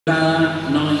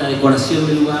no en la decoración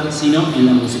del lugar, sino en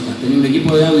la música. Tenía un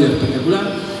equipo de audio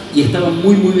espectacular y estaba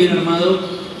muy bien armado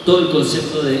todo el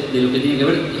concepto de lo que tenía que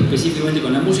ver específicamente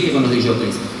con la música y con los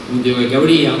DJs. Un DJ que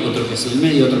abría, otro que hacía el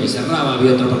medio, otro que cerraba,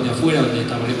 había otra parte afuera donde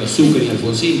estaba por ejemplo Zucker y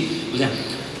Alfonsín. O sea,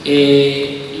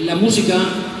 la música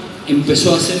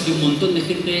empezó a hacer que un montón de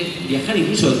gente viajara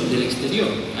incluso del exterior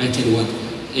a este lugar.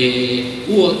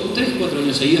 Hubo 3-4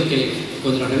 años seguidos que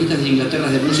cuando las revistas de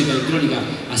Inglaterra de música electrónica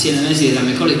hacían análisis de las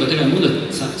mejores discotecas del mundo,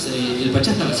 el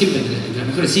Pachá estaba siempre entre las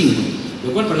mejores 5,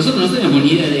 lo cual para nosotros no teníamos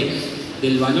ni idea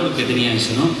del valor que tenía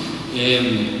eso, ¿no?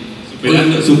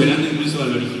 Superando incluso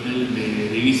al original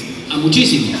de Ibiza. A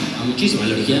muchísimo,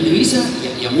 al original de Ibiza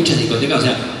y a muchas discotecas. O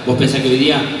sea, vos pensás que hoy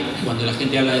día, cuando la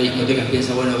gente habla de discotecas,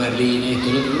 piensa, bueno, Berlín,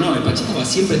 esto, lo otro. No, el Pachá estaba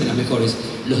siempre entre las mejores.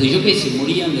 Los DJs se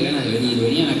morían de ganas de venir,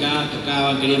 venían acá,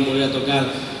 tocaban, querían volver a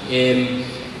tocar.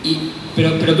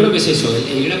 Pero creo que es eso,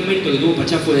 el gran mérito que tuvo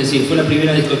Pachá fue decir, fue la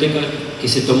primera discoteca que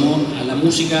se tomó a la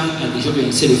música, al DJ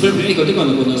en serio. Fue la primera discoteca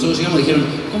cuando nosotros llegamos dijeron,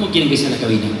 ¿cómo quieren que sea la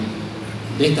cabina?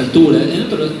 De esta altura.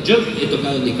 Yo he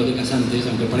tocado en discotecas antes,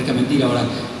 aunque parezca mentira ahora,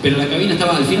 pero la cabina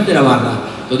estaba al final de la barra,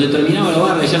 donde terminaba la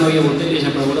barra y ya no había botellas,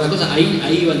 ya para guardar cosas,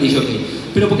 ahí iba el DJ.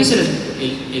 Pero porque esa era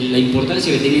la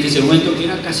importancia que tenía en ese momento, que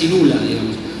era casi nula,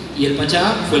 digamos. Y el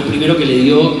Pachá fue el primero que le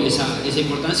dio esa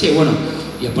importancia y bueno,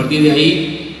 y a partir de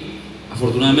ahí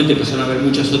afortunadamente empezaron a haber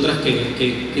muchas otras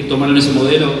que tomaron ese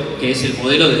modelo, que es el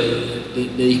modelo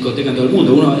de discoteca en todo el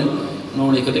mundo. Uno va a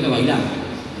una discoteca a bailar.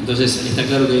 Entonces está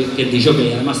claro que el DJ,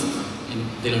 que además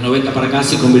de los 90 para acá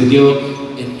se convirtió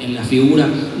en la figura,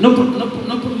 no por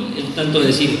el tanto de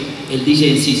decir el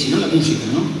DJ en sí, sino la música,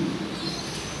 ¿no?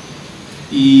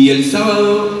 Y el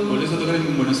sábado volvés a tocar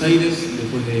en Buenos Aires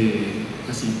después de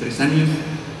casi 3 años.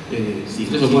 Sí,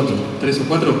 3 o 4. 3 o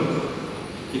 4.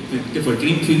 ¿Qué fue?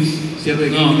 ¿Creamfields? ¿Cierre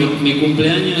de No, mi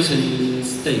cumpleaños en el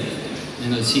State,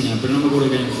 en Alcina, pero no me acuerdo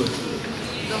qué año fue.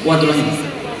 4 años.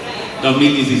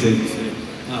 2016.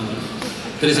 Ah, bueno.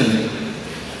 3 años.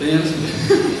 ¿Tenías?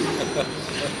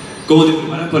 ¿Cómo te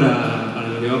preparás para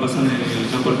lo que va a pasar en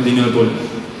el campo argentino de polo?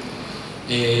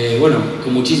 Bueno,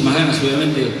 con muchísimas ganas,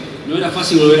 obviamente. No era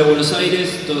fácil volver a Buenos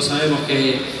Aires, todos sabemos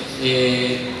que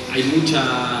hay mucha...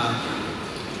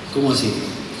 ¿Cómo decir?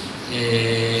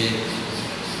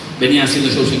 Venía haciendo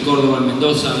shows en Córdoba, en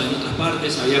Mendoza, en otras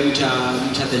partes, había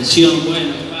mucha tensión. Bueno,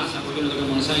 ¿qué pasa? ¿Por qué no toco en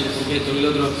Buenos Aires? ¿Por qué esto? ¿Por qué lo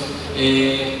otro?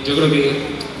 Yo creo que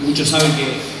muchos saben que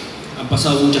han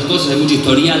pasado muchas cosas, hay mucho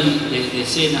historial de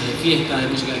escenas, de fiestas, de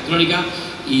música electrónica,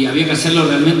 y había que hacerlo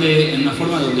realmente en una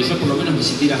forma donde yo por lo menos me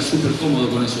sintiera súper cómodo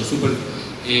con eso, súper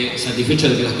satisfecho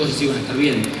de que las cosas iban a estar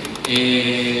bien.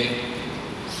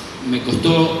 Me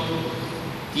costó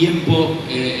tiempo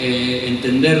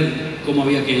entender cómo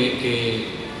había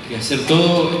que hacer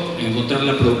todo, encontrar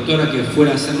la productora que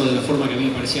fuera a hacerlo de la forma que a mí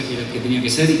me parecía que tenía que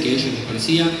ser y que a ellos les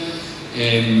parecía,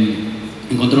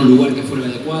 encontrar un lugar que fuera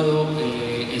el adecuado.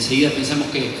 Enseguida pensamos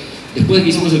que después de que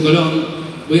hicimos el Colón,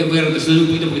 voy a retroceder un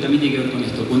poquito porque también tiene que ver con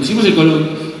esto. Cuando hicimos el Colón,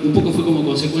 un poco fue como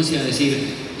consecuencia de decir,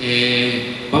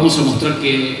 vamos a mostrar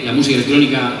que la música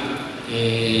electrónica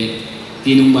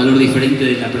tiene un valor diferente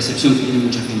de la percepción que tiene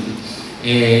mucha gente.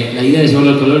 La idea de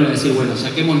llevarlo al Colón era decir, bueno,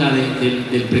 saquémosla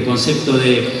del preconcepto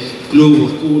de club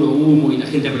oscuro, humo y la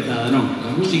gente apretada. No,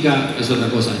 la música es otra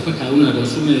cosa, después cada uno la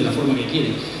consume de la forma que quiere.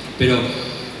 Pero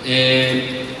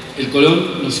el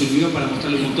Colón nos sirvió para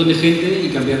mostrarle a un montón de gente y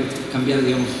cambiar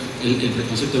digamos, el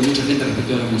preconcepto de mucha gente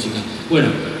respecto a la música. Bueno,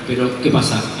 pero ¿qué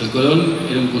pasa? El Colón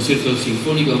era un concierto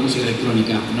sinfónico de música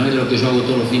electrónica, no era lo que yo hago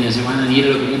todos los fines de semana, ni era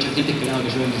lo que mucha gente esperaba que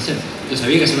yo venga a hacer. Entonces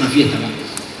había que hacer una fiesta acá.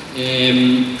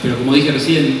 Pero como dije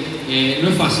recién, no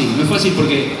es fácil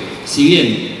porque si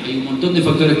bien hay un montón de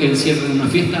factores que encierran una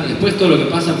fiesta, después todo lo que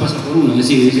pasa por uno. Es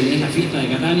decir, dicen, es la fiesta de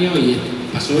Cattaneo y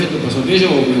pasó esto, pasó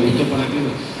aquello, o me gustó para aquello.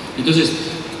 Entonces,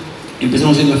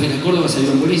 empezamos haciendo las fiestas de Córdoba,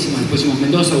 salieron buenísimas, después hicimos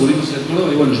Mendoza, volvimos a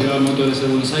Córdoba y bueno, llegaba el momento de hacer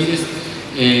Buenos Aires.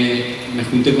 Me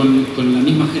junté con la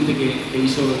misma gente que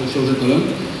hizo los shows de Colón,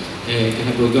 que es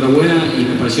la productora buena, y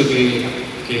me pareció que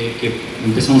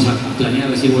empezamos a planear,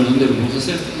 decir, bueno, ¿dónde lo podemos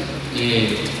hacer?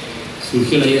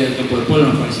 Surgió la idea del campo de polo,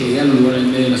 nos parecía ideal, un lugar en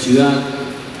el medio de la ciudad,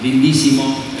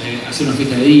 lindísimo, hacer una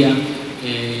fiesta de día,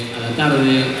 a la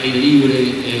tarde, aire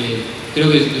libre.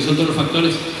 Creo que son todos los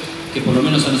factores que por lo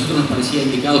menos a nosotros nos parecía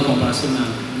indicados como para hacer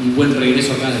un buen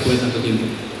regreso acá después de tanto tiempo.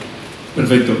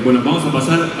 Perfecto. Bueno, vamos a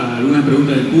pasar a algunas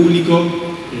preguntas del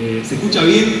público. ¿Se escucha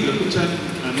bien? ¿Lo escuchan?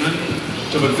 ¿Hernán?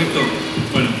 ¿Escucha perfecto?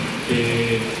 Bueno,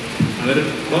 a ver,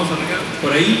 vamos a arrancar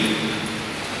por ahí.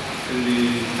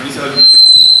 Camisa de...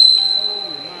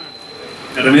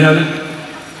 ¿La remera habla?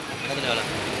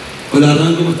 Hola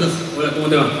Hernán, ¿cómo estás? Hola, ¿cómo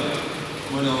te va?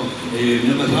 Bueno, mi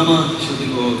nombre es Rama, yo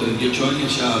tengo 38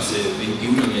 años, ya hace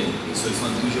 21 que soy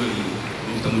fan tuyo y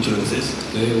me gusta mucho lo que haces.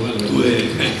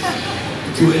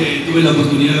 Tuve la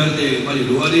oportunidad de verte en varios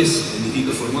lugares, en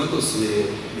distintos formatos.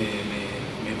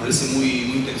 Me parece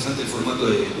muy interesante el formato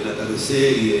del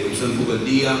atardecer y de usar un poco el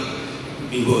día.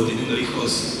 Mismo teniendo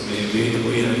hijos, me viene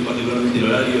muy bien a mí particularmente el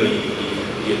horario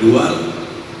y el lugar.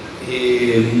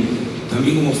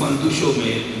 También como fan tuyo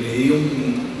me dio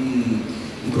un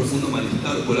profundo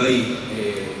malestar por ahí.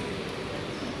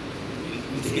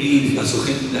 Críticas o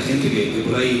la gente que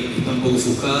por ahí está un poco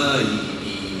ofuscada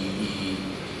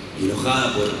y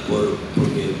enojada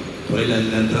porque por ahí la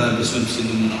entrada empezó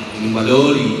siendo un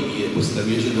valor y después se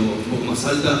terminó yendo un poco más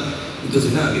alta.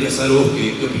 Entonces nada, quería saber vos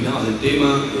qué opinabas del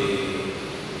tema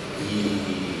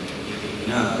y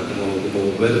nada,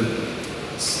 como ver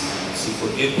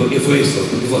por qué fue eso,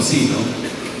 por qué fue así, ¿no?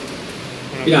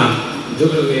 Mirá, yo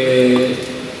creo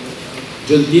que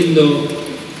yo entiendo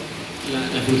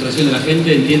la frustración de la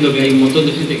gente, entiendo que hay un montón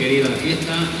de gente que quería ir a la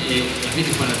fiesta. La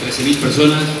fiesta es para 13.000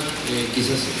 personas,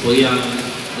 quizás podía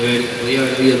haber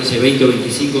habido, no sé, 20 o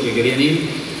 25 que querían ir.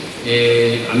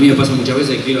 A mí me pasa muchas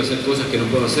veces que quiero hacer cosas que no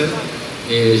puedo hacer.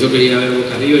 Yo quería ver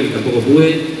Boca River y tampoco pude.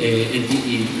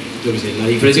 Y yo qué sé, la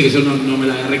diferencia es que yo no me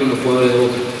la agarré con los jugadores de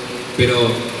Boca.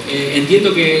 Pero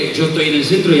entiendo que yo estoy en el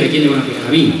centro y a quién le van a pegar a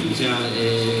mí. O sea,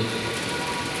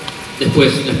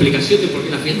 después, la explicación de por qué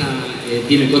la fiesta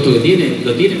tiene el costo que tiene,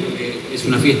 lo tiene porque es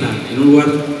una fiesta en un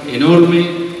lugar enorme, en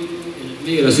el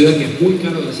medio de la ciudad, que es muy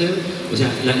caro de hacer. O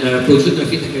sea, la producción de la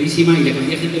fiesta es carísima y la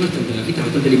cantidad de gente no es tanta, la fiesta es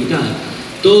bastante limitada.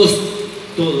 Todos,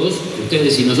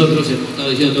 ustedes y nosotros hemos estado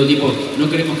diciendo todo el tiempo, no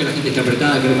queremos que la gente esté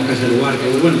apretada, queremos que haya lugar,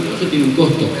 bueno, eso tiene un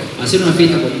costo. Hacer una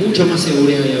fiesta con mucha más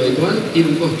seguridad de lo habitual tiene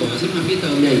un costo. Hacer una fiesta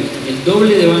donde hay el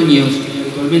doble de baños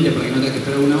habitualmente para que no tengas que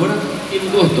esperar una hora, tiene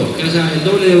un costo. Que haya el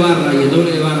doble de barra y el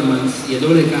doble de barmans y el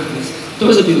doble de cajas,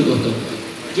 todo eso tiene un costo.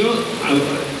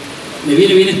 Me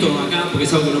viene bien esto acá porque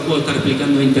es algo que no puedo estar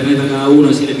explicando en internet a cada uno,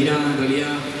 decirle, mirá, en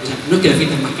realidad, o sea, no es que la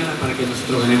fiesta es más cara para que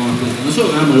nosotros ganemos más plata,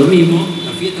 nosotros ganamos lo mismo,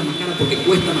 la fiesta es más cara porque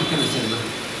cuesta más cara hacerla.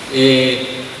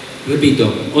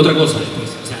 Repito, otra cosa después,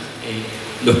 o sea,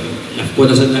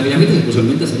 cuando se hacen las fiestas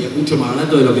usualmente salía mucho más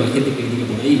barato de lo que la gente critica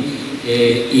por ahí.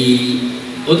 Y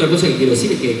otra cosa que quiero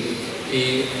decir es que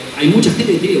hay mucha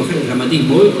gente que tiene que bajar el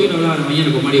dramatismo. Hoy lo hablaba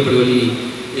mañana con Mario Pergolini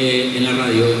en la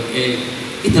radio.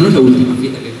 Esta no es la última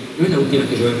fiesta no es la última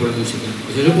que yo voy a poner música.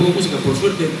 O sea, yo pongo música, por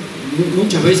suerte,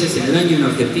 muchas veces en el año en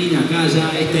Argentina, acá,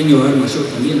 allá. Este año va a haber mayor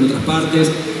también en otras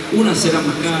partes. Unas serán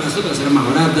más caras, otras serán más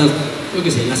baratas. Yo qué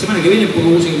sé, la semana que viene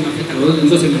pongo música en una fiesta en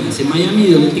 2 semanas en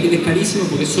Miami, donde el ticket es carísimo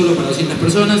porque es solo para 200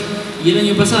 personas. Y el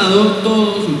año pasado,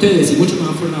 todos ustedes y muchos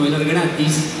más fueron a bailar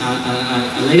gratis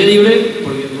al aire libre,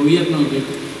 porque el gobierno que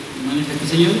maneja este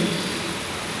señor,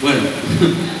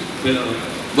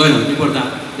 bueno, no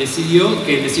importa, decidió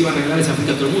que les iba a regalar esa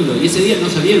fiesta a todo el mundo. Y ese día no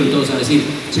salieron todos a decir,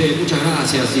 che, muchas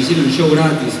gracias, hicieron un show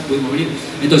gratis, pudimos venir.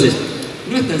 Entonces,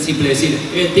 no es tan simple decir,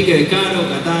 el ticket es caro,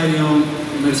 Cattaneo,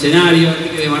 mercenario, el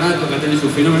ticket es barato, Cattaneo es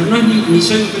un fenómeno. No es ni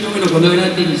soy un fenómeno cuando es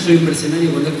gratis, ni soy un mercenario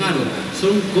cuando es caro.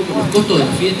 Son los costos de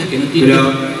las fiestas que no tienen.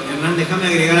 Pero, Hernán, déjame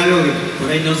agregar algo que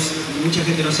por ahí mucha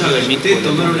gente no sabe. Ustedes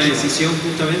tomaron una decisión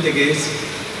justamente que es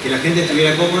que la gente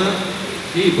estuviera cómoda,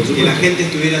 sí, por supuesto, que la gente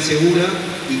estuviera segura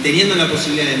y teniendo la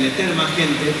posibilidad de meter más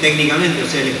gente técnicamente, o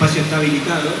sea, el espacio está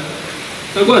habilitado.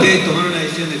 Tal cual. Ustedes tomaron la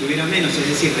decisión de que hubiera menos, es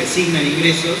decir, resignan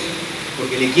ingresos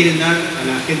porque le quieren dar a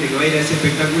la gente que va a ir a ese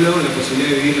espectáculo la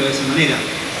posibilidad de vivirlo de esa manera.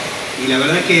 Y la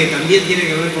verdad que también tiene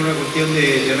que ver con una cuestión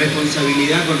de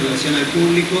responsabilidad con relación al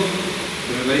público,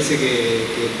 que me parece que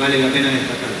vale la pena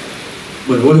destacar.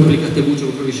 Bueno, vos lo explicaste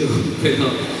mucho mejor que yo,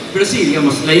 pero sí,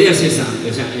 digamos, la idea es esa,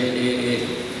 o sea,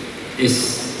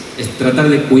 es tratar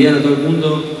de cuidar a todo el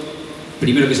mundo,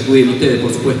 primero que se cuiden ustedes,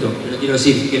 por supuesto, pero quiero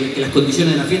decir que las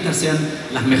condiciones de la fiesta sean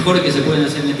las mejores que se pueden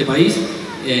hacer en este país,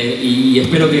 y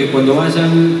espero que cuando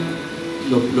vayan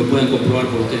lo puedan comprobar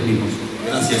por ustedes mismos.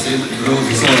 Gracias, nos vemos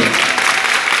el sábado.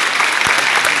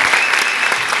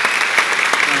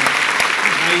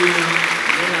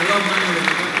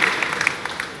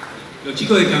 Los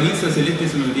chicos de camisa celeste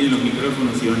son los que tienen los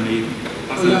micrófonos y van a ir.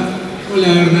 Hola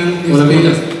Hernán. Hola, ¿cómo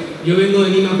estás? Yo vengo de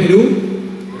Lima, Perú.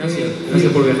 Gracias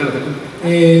por viajar hasta acá.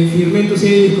 Firmé tu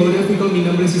sello discográfico, mi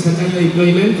nombre es Cattaneo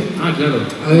Deployment. Ah, claro.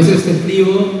 A veces te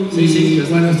escribo y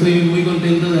bueno, estoy muy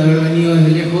contento de haber venido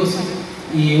desde lejos.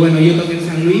 Y bueno, yo toqué en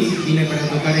San Luis, vine para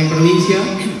tocar en provincia.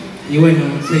 Y bueno,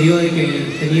 se dio de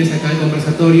que tenías acá el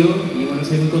conversatorio y bueno,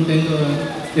 soy muy contento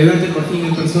de verte por fin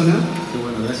en persona. Qué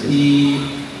bueno, gracias. Y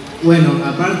bueno,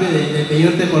 aparte de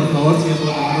pedirte por favor si me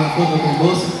puedo tomar una foto con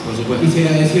vos, por supuesto,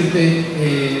 quisiera decirte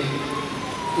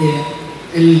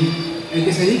El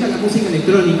que se dedica a la música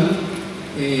electrónica,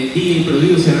 DJ,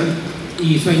 producer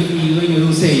y dueño de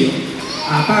un sello,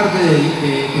 aparte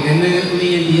de tener una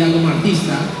identidad como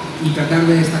artista y tratar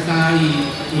de destacar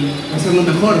y hacerlo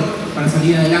mejor para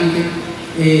salir adelante,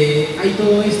 hay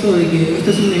todo esto de que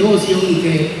esto es un negocio y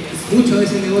que mucho de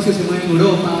ese negocio se mueve en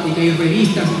Europa y que hay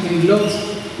revistas y que hay blogs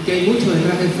y que hay mucho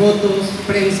detrás de fotos,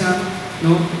 prensa,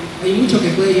 ¿no? Hay mucho que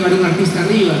puede llevar un artista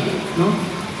arriba, ¿no?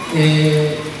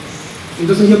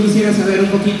 Entonces yo quisiera saber un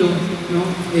poquito, ¿no?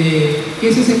 ¿Qué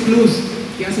es ese plus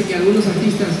que hace que algunos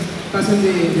artistas pasen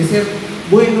de ser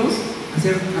buenos a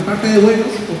ser, aparte de buenos,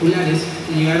 populares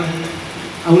y llegar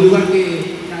a un lugar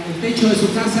que el techo de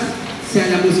su casa sea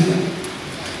la música?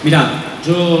 Mira,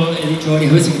 yo he dicho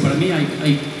varias veces que para mí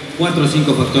hay 4 o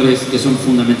 5 factores que son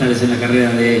fundamentales en la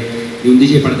carrera de un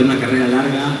DJ para tener una carrera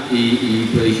larga y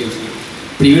prodigiosa.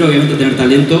 Primero, obviamente, tener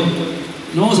talento.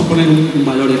 No vamos a poner un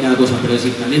valor de cada cosa, pero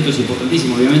decir, talento es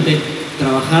importantísimo. Obviamente,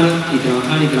 trabajar y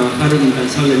trabajar y trabajar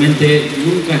incansablemente.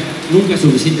 Nunca es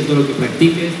suficiente todo lo que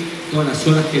practiques, todas las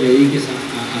horas que le dediques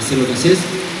a hacer lo que haces.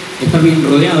 Estar bien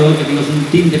rodeado, que tengas un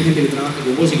team de gente que trabaje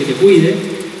con vos y que te cuide.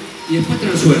 Y después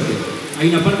tener suerte. Hay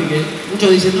una parte que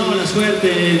muchos dicen, no, la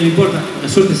suerte no importa. La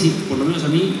suerte sí, por lo menos a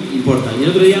mí importa. Y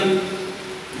el otro día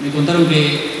me contaron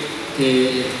que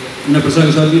una persona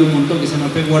que yo admiro un montón, que se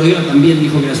llama Pep Guardiola, también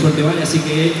dijo que la suerte vale, así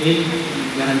que él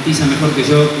garantiza mejor que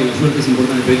yo que la suerte es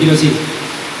importante. Pero quiero decir,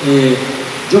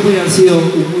 yo podría haber sido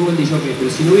un muy buen DJ, pero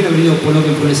si no hubiera venido por lo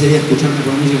que por ese día a escucharme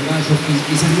con música acá, yo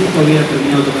quizás nunca hubiera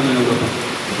terminado tocando en Europa.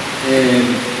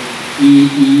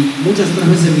 Y muchas otras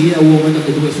veces en mi vida hubo momentos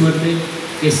que tuve suerte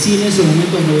que sin esos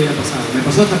momentos no hubiera pasado. Me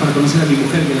pasó hasta para conocer a mi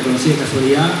mujer, que la conocí de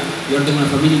casualidad, y ahora tengo una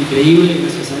familia increíble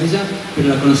gracias a ella,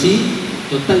 pero la conocí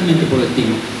totalmente por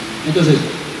destino. Entonces,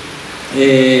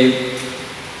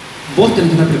 vos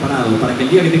tenés que estar preparado para que el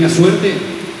día que tengas suerte,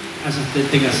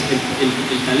 tengas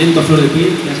el talento a flor de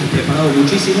piel, te hayas preparado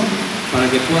muchísimo para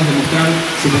que puedas demostrar.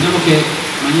 Supongamos que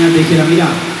mañana te dijera, mira,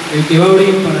 el que va a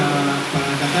abrir para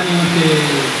Cattaneo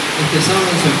este sábado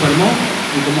se enfermó,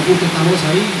 y como justo estás vos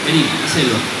ahí, vení,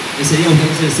 hacelo. Ese día vos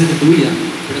tenés que hacer el set de tu vida.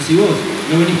 Pero si vos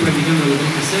no venís practicando lo que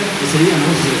tenés que hacer, ese día no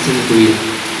vas a hacer el set de tu vida.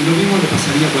 Y lo mismo le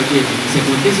pasaría a cualquiera. O sea,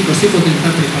 cualquier situación vos tenés que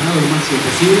estar preparado lo máximo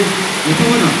posible. Y después,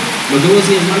 bueno, lo que vos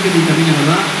decís en marketing también es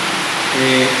verdad.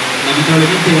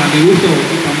 Lamentablemente, a mi gusto,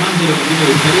 ocupa más de lo que a mí me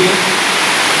gustaría.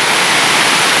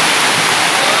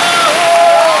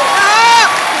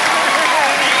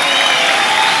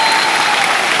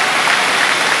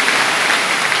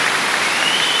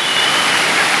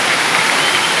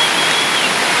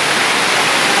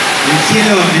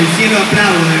 El cielo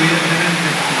aplaude, evidentemente.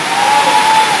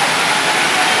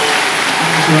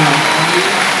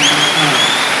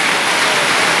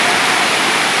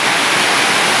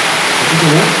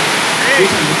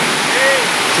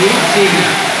 Sí,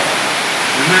 mira.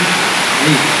 Hernán,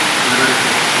 ahí.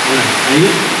 Hola, ahí.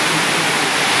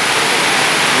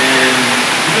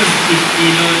 Entonces, y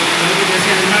lo que te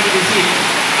decía del marketing, sí,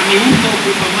 a mi gusto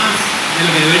ocupa más de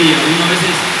lo que debería. Uno a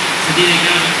veces se tiene que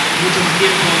dar mucho más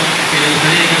tiempo que le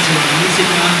gustaría dedicarse a la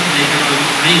música, dedicarlo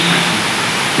a Instagram.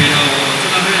 Pero yo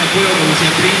también me acuerdo, como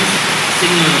decía Prince,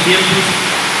 signo de los tiempos,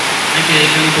 hay que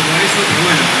dedicarle un poco a eso, pero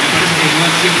bueno, me parece que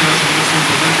igual siempre va a ser más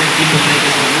importante el tiempo que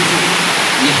dediques a la música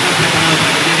y estar preparado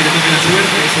para que el día que te toque la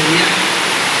suerte, ese día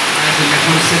hagas el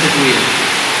mejor set de tu vida.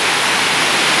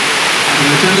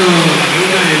 Aprovechando la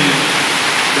pregunta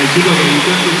del chico que editó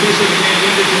en tu sello, que me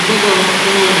cuentes un poco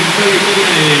cómo comenzó la historia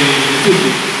de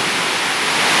Sutil.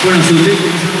 Bueno, Sutil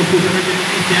comenzamos justamente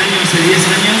este año, hace 10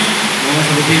 años, lo vamos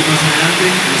a cumplir más adelante,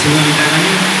 en la segunda mitad del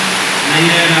año. La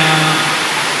idea era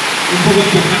un poco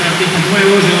empujar a artistas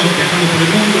nuevos, yo viajando por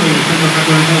el mundo y estando acá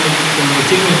conectado con los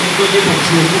chicos, todo el tiempo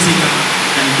recibo música,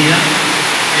 cantidad,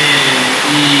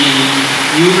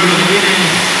 y uno lo que tiene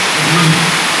es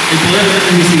el poder de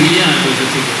darles visibilidad a todos esos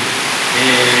chicos.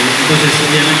 Entonces,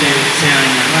 obviamente, sea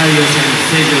en la radio, sea en el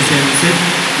sello, sea en el set,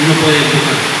 uno puede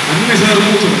empujar. A mí me ha ayudado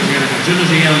mucho para llegar acá. Yo no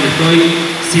llegué a donde estoy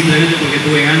simplemente porque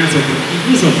tuve ganas o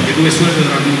incluso porque tuve suerte de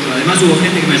orar mucho. Además, hubo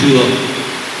gente que me ayudó.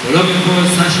 Polómico,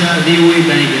 Sasha, Dewey,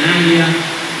 Dani Tenaglia,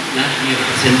 mi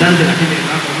representante, la gente que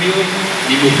trabaja conmigo,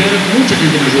 mi mujer, mucha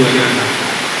gente me ayuda a llegar acá.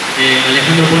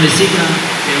 Alejandro Ponesica,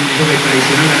 que es un enfoque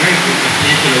tradicional de acá,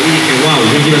 que lo vi y dije, wow,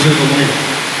 yo quiero ser como él.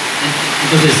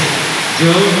 Entonces, yo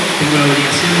tengo la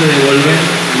obligación de devolver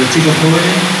a los chicos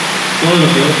jóvenes todo lo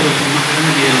que otros más grandes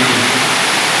me dieron a mí.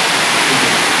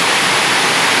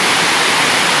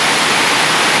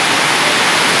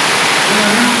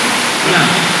 Hola.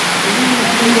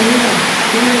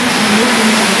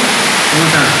 ¿Cómo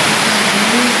estás?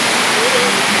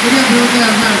 Quería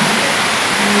preguntar, Hernán,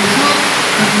 yo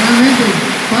personalmente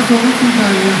paso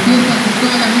música de las fiestas en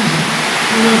todas las villas.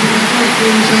 Uno se casó que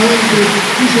Villa 20,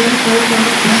 Villa esta,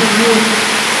 Villa Mayor.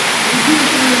 Encima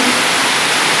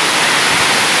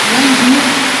va a incluir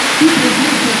tu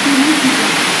presencia, tu música,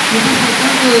 que va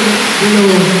sacando de lo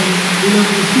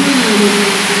que suena, de lo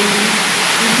que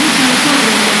escucha a nosotros,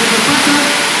 de lo que nos pasa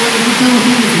cuando escuchamos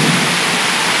tu música.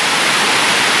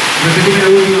 Repetime la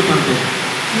última parte.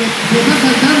 Que estás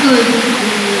saltando de lo que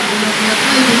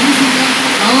atrae tu música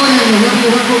ahora en los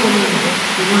barrios bajos como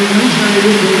en la villa de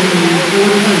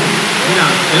Buenos Aires.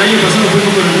 Mira, el año pasado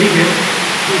fuimos con Enrique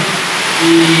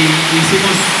y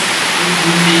hicimos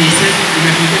un mini set y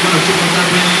me junté con los chicos que estaban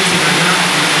poniendo música acá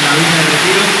en la villa de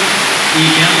Retiro y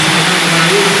quedamos en contacto con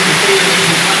algunos que escriben y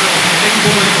dicen, bueno, tengo un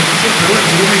poco de información, pero bueno,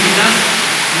 si vos me invitás,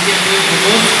 un día estoy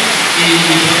con vos y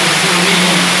podemos hacer lo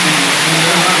mismo en los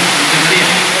dos barrios, me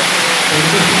encantaría. Por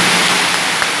supuesto.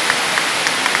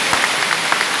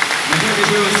 Imagino que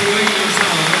llueva así hoy y el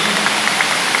sábado, ¿no?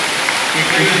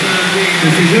 Que caiga todo el día. Que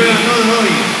se llueva todo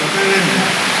hoy, totalmente.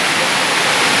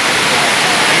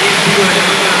 Ahí el chico le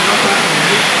toca la ropa,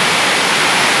 ahí.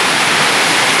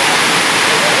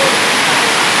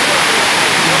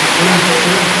 Hola,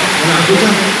 ¿Me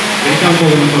escuchan? Grita un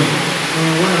poco mejor.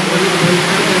 bueno, por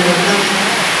parte de verdad,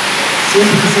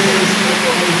 siempre haces la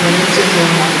diferencia con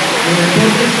los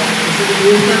deportes, que sé que te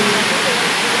gusta.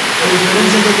 La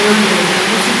diferencia que tenemos de la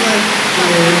música es que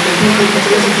el deporte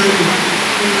muchas veces hay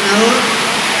un ganador,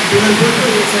 un primer puesto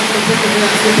y el segundo puesto queda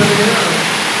siempre relegado.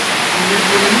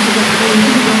 Con la música es muy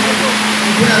distinto y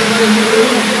puede haber varios muy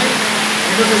buenos.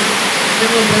 Entonces,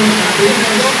 tengo una pregunta. La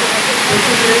pregunta es, ¿por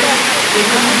qué crees que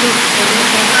no muchos torneos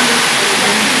locales en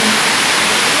Argentina,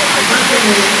 al margen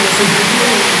de los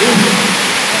objetivos de uno,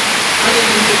 alguien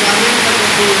con tu carrera, con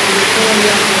tu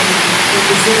trayectoria, con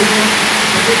tu sueño,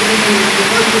 ¿por qué crees que no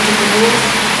hay muchos como vos?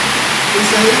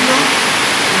 Ese alumno,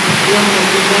 digamos, lo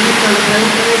que conecta la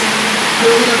pregunta es, ¿qué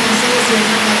hubiera pasado si en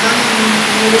Cattaneo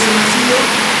no hubiese nacido?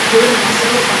 ¿Qué hubiera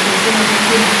pasado para que naciera en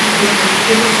Argentina?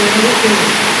 ¿Qué no se vio que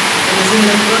la escena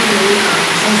electoral que hubiera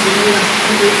pasado si no hubiera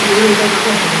gustado una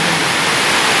cosa?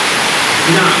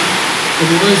 Mirá,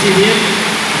 como vos decís bien,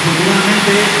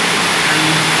 afortunadamente, al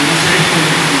no ser esto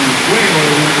un juego o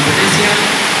una competencia,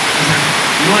 o sea,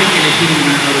 no hay que elegir un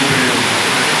ganador o un perdedor.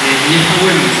 Y está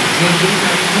bueno eso. Yo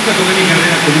nunca tomé mi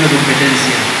carrera como una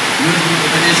competencia. No es una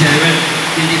competencia de ver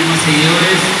quién tiene más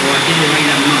seguidores o a quién le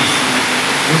bailan más.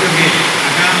 Yo creo que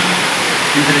acá,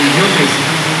 entre DJs,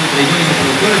 estamos hablando entre DJs y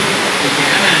productores, el que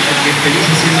gana es el que es feliz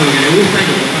haciendo lo que le gusta y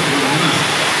lo comparte con los demás.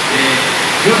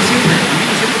 Yo siempre, a mí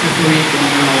no siempre me fue bien como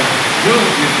me va ahora. Yo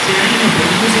me pasé años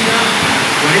poniendo música para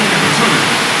 40 personas.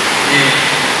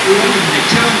 Hubo años que me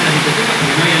echaban de las discotecas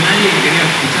porque no había nadie que quería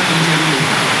escuchar la música que me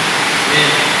gustaba.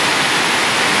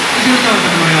 Yo no estaba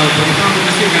tan amargado porque estaba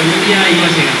convencido que algún día iba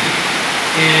a llegar.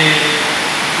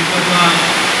 En cuanto a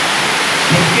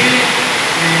por qué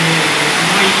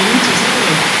no hay muchos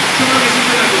otros, yo creo que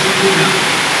siempre la coyuntura.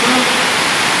 Yo,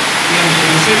 digamos,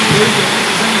 como soy producto de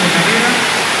muchos años de carrera,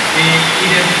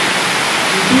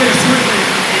 tuve la suerte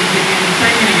de que en el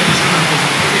timing en que pasaron las cosas.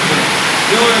 Por ejemplo,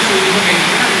 yo ahora soy un hombre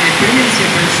de experiencia,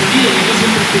 pero el sonido que yo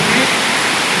siempre escuché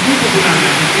es muy popular en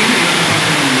Argentina y en otras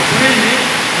partes del mundo. Por ende,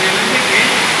 obviamente que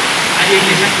alguien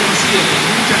que ya es conocido por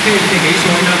mucha gente, que hizo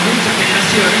bailar muchas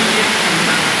generaciones, y es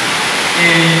cantar.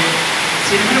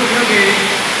 Sin embargo, creo que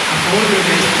a favor de lo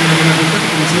que me preguntaste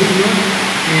como segundo,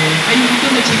 hay un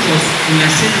montón de chicos en la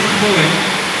escena más joven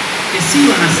que sí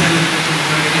van a ser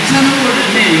que quizás no en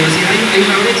el medio, es decir, hay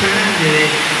una brecha grande de,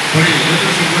 por ejemplo, yo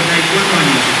tengo 54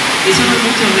 años, y son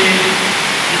muchos de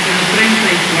entre los 30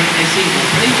 y 45,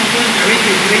 pero hay un montón entre 20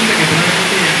 y 30 que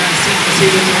probablemente de acá 5,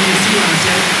 6, 8 años sí van a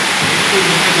ser, porque yo estoy en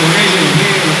contacto con ellos, los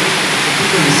veo, los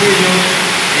escucho en el sello,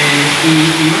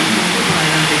 y van un montón para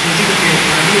adelante. Son chicos que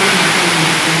para mí van a marcar un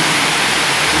muy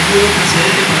buen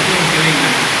precedente para todos los que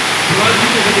vengan.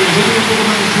 Probablemente, yo tuve un poco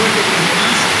más de suerte que los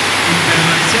demás en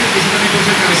permanecer, quizás también por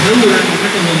ser cabezadura, en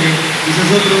momentos donde quizás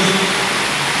otros,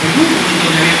 porque hubo un momento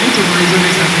donde había muchos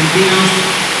DJs argentinos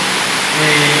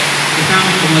que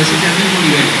estábamos, como decirte, al mismo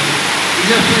nivel. Y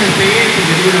yo después despegué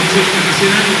porque tuve una opción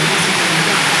internacional y los demás se quedan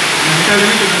acá.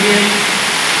 Lamentablemente también,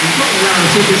 en todos lados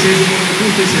siempre se es un poco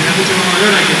justo y se le da mucho más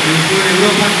valor al que triunfó en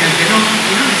Europa que al que no,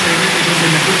 y no necesariamente yo soy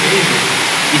mejor que ellos.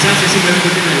 Quizás es simplemente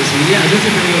un tema de visibilidad. Yo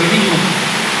siempre digo lo mismo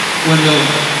cuando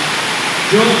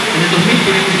yo en el 2000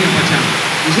 quería música en Pachá.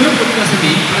 Y yo lo preguntas a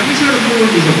mí, para mí yo era un muy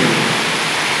buen DJ.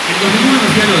 En el 2001 me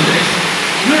fui a Londres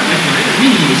y no era mejor, era el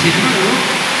mismo. Y sin embargo,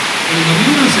 en el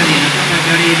 2001 salí en la etapa de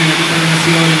Clarín, en la etapa de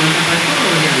Nación, en la etapa de todos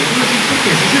los diarios. Tú decís, ¿por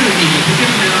qué? Si yo era el mismo, ¿por qué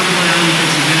no me daban bola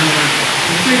antes si me daban?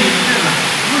 Porque estoy en Inglaterra.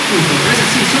 No es justo, pero es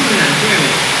así, son reglas del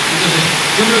juego. Entonces,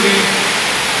 yo creo que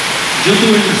yo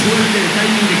tuve la suerte del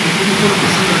timing de que cómo fueron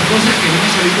pasando las cosas, que no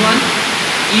es habitual,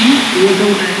 y hubo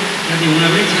toda una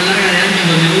brecha larga de años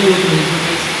donde no hubo otros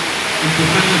DJs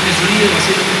empujando este sonido o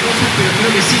haciendo otras cosas, pero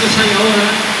creo que sí los hay ahora,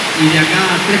 y de acá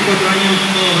a 3-4 años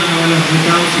todos van a ver los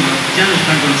resultados y ya lo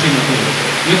están conociendo todos.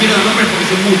 No quiero dar nombres porque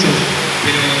son muchos,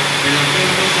 pero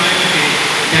todos sabemos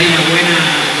que hay una buena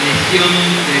legión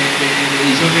de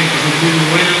DJs que son muy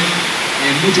buenos.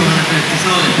 Muchos van a estar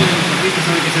estresados después de nuestra fiesta,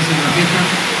 saben que se hace una fiesta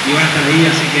y van a estar ahí,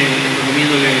 así que les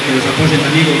recomiendo que los apoyen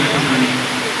también como me pasan a mí.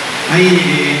 Hay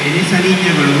en esa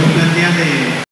línea, con lo que vos planteás de